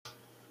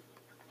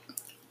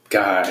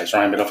Guys,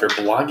 Ryan Biddle here,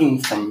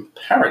 blogging from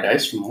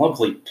paradise, from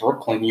lovely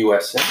Brooklyn,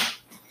 USA.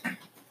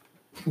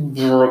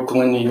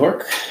 Brooklyn, New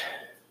York.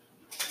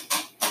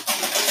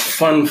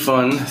 Fun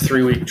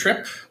 3-week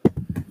trip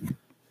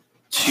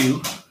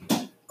to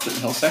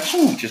Clinton Hill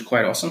section, which is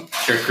quite awesome.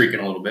 They're creaking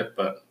a little bit,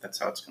 but that's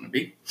how it's going to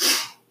be.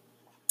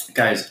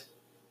 Guys,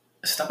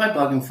 stop by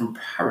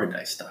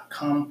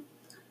bloggingfromparadise.com,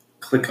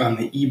 click on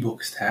the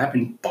ebooks tab,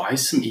 and buy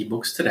some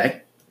ebooks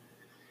today.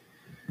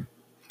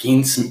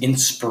 Gain some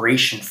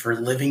inspiration for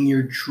living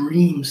your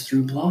dreams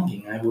through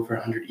blogging. I have over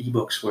 100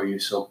 ebooks for you,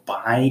 so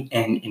buy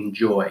and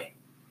enjoy.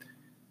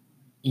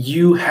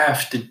 You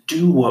have to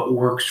do what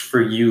works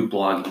for you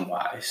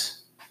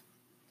blogging-wise.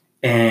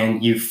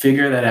 And you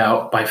figure that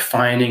out by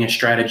finding a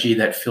strategy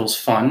that feels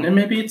fun. And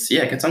maybe it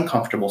gets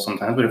uncomfortable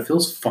sometimes, but it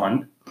feels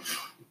fun. It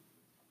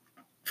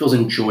feels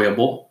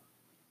enjoyable.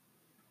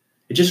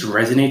 It just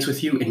resonates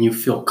with you and you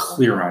feel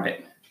clear on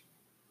it.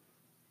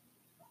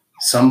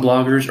 Some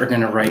bloggers are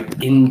going to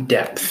write in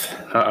depth.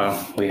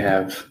 We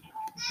have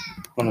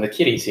one of the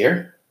kitties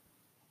here.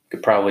 You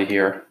could probably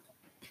hear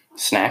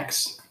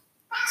Snacks,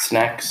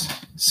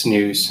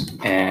 Snooze,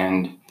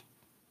 and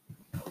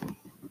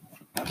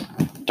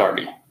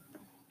Darby.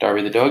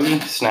 Darby the doggy,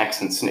 Snacks,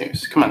 and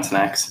Snooze. Come on,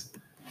 Snacks.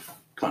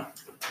 Come on.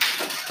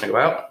 Can I go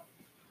out?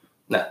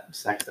 No,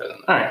 Snacks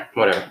doesn't. All right,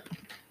 whatever.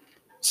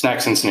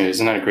 Snacks and Snooze.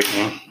 Isn't that a great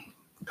name?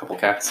 A couple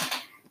cats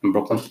in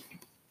Brooklyn.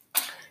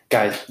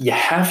 Guys, you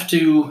have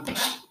to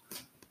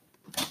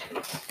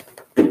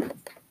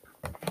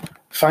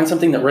find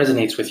something that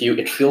resonates with you.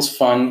 It feels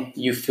fun.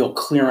 You feel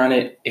clear on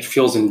it. It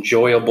feels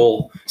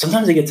enjoyable.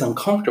 Sometimes it gets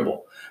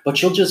uncomfortable,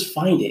 but you'll just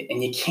find it.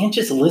 And you can't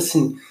just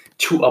listen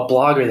to a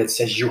blogger that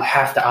says you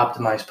have to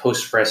optimize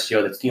posts for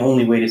SEO. That's the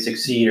only way to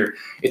succeed, or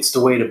it's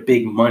the way to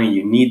big money.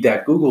 You need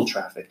that Google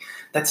traffic.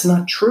 That's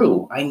not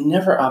true. I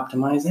never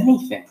optimize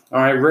anything, or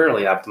I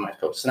rarely optimize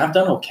posts, and I've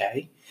done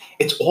okay.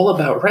 It's all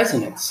about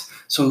resonance.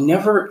 So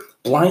never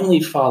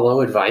blindly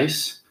follow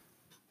advice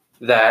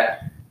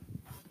that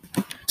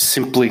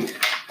simply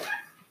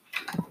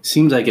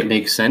seems like it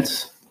makes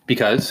sense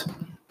because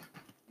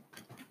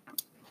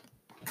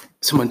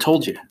someone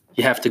told you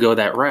have to go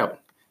that route.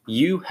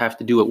 You have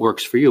to do what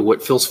works for you,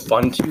 what feels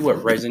fun to you, what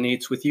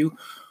resonates with you,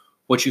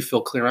 what you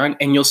feel clear on.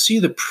 And you'll see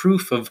the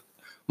proof of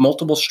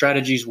multiple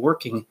strategies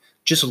working.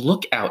 Just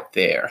look out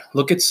there.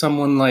 Look at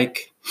someone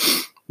like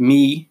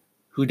me,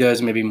 who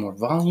does maybe more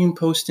volume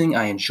posting.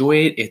 I enjoy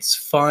it. It's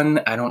fun.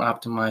 I don't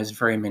optimize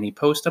very many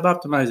posts. I've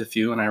optimized a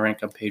few and I rank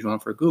on page 1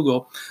 for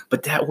Google,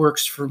 but that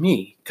works for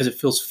me because it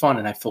feels fun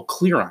and I feel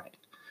clear on it.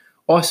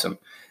 Awesome.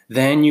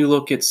 Then you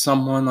look at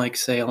someone like,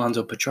 say,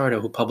 Alonzo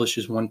Pichardo, who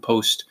publishes one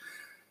post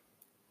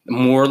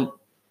more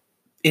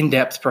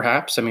in-depth,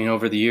 perhaps. I mean,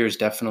 over the years,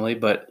 definitely,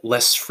 but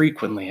less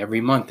frequently,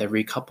 every month,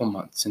 every couple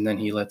months. And then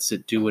he lets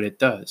it do what it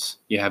does.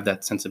 You have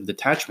that sense of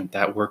detachment.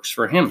 That works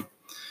for him.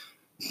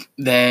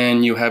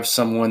 Then you have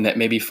someone that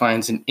maybe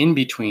finds an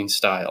in-between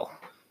style,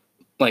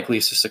 like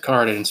Lisa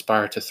Sicard at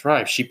Inspired to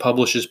Thrive. She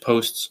publishes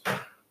posts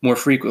more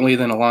frequently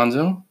than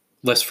Alonzo,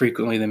 less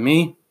frequently than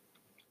me.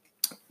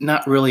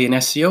 Not really an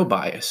SEO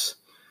bias.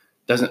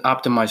 Doesn't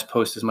optimize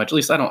posts as much. At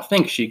least I don't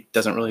think she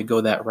doesn't really go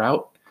that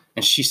route.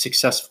 And she's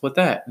successful with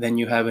that. Then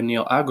you have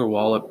Anil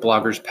Agarwal at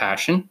Blogger's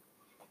Passion.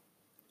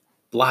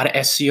 A lot of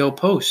SEO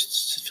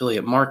posts,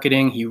 affiliate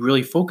marketing. He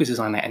really focuses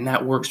on that, and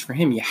that works for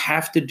him. You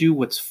have to do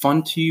what's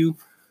fun to you.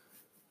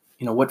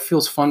 You know, what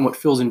feels fun, what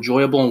feels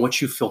enjoyable, and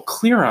what you feel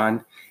clear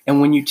on.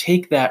 And when you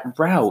take that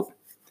route,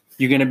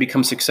 you're going to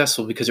become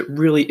successful because it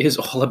really is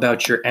all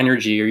about your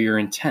energy or your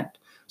intent.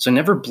 So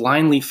never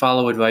blindly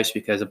follow advice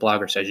because a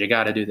blogger says you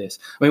got to do this.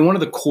 I mean, one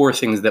of the core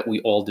things that we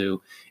all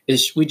do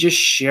is we just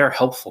share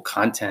helpful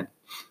content.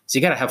 So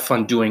you got to have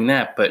fun doing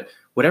that. But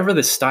whatever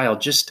the style,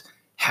 just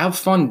have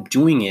fun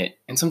doing it.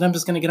 And sometimes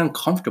it's going to get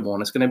uncomfortable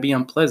and it's going to be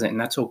unpleasant. And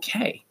that's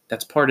okay.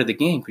 That's part of the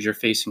game because you're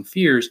facing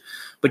fears.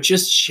 But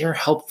just share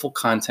helpful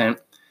content.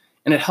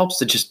 And it helps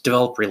to just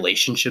develop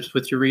relationships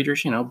with your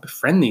readers. You know,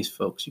 befriend these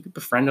folks. You could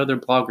befriend other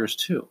bloggers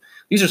too.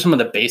 These are some of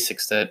the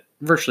basics that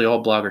virtually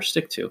all bloggers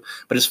stick to.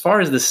 But as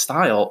far as the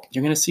style,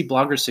 you're going to see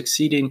bloggers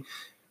succeeding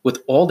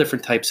with all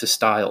different types of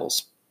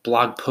styles.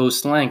 Blog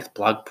post length,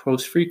 blog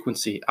post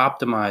frequency,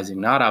 optimizing,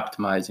 not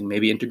optimizing,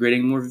 maybe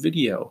integrating more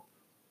video.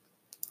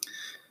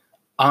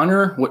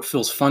 Honor what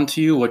feels fun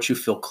to you, what you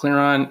feel clear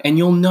on, and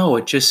you'll know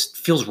it just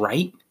feels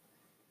right.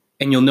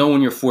 And you'll know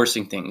when you're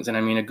forcing things. And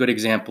I mean, a good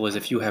example is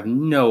if you have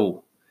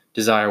no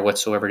desire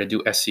whatsoever to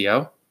do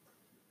SEO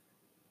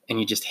and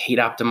you just hate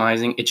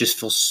optimizing, it just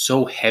feels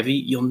so heavy,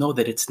 you'll know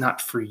that it's not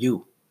for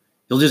you.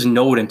 You'll just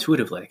know it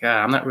intuitively. Like,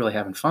 I'm not really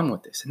having fun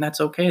with this. And that's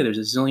okay. There's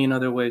a zillion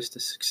other ways to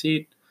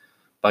succeed.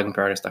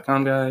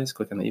 Bloggingparadise.com, guys.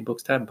 Click on the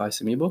ebooks tab, buy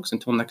some ebooks.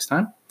 Until next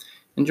time,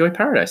 enjoy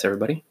paradise,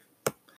 everybody.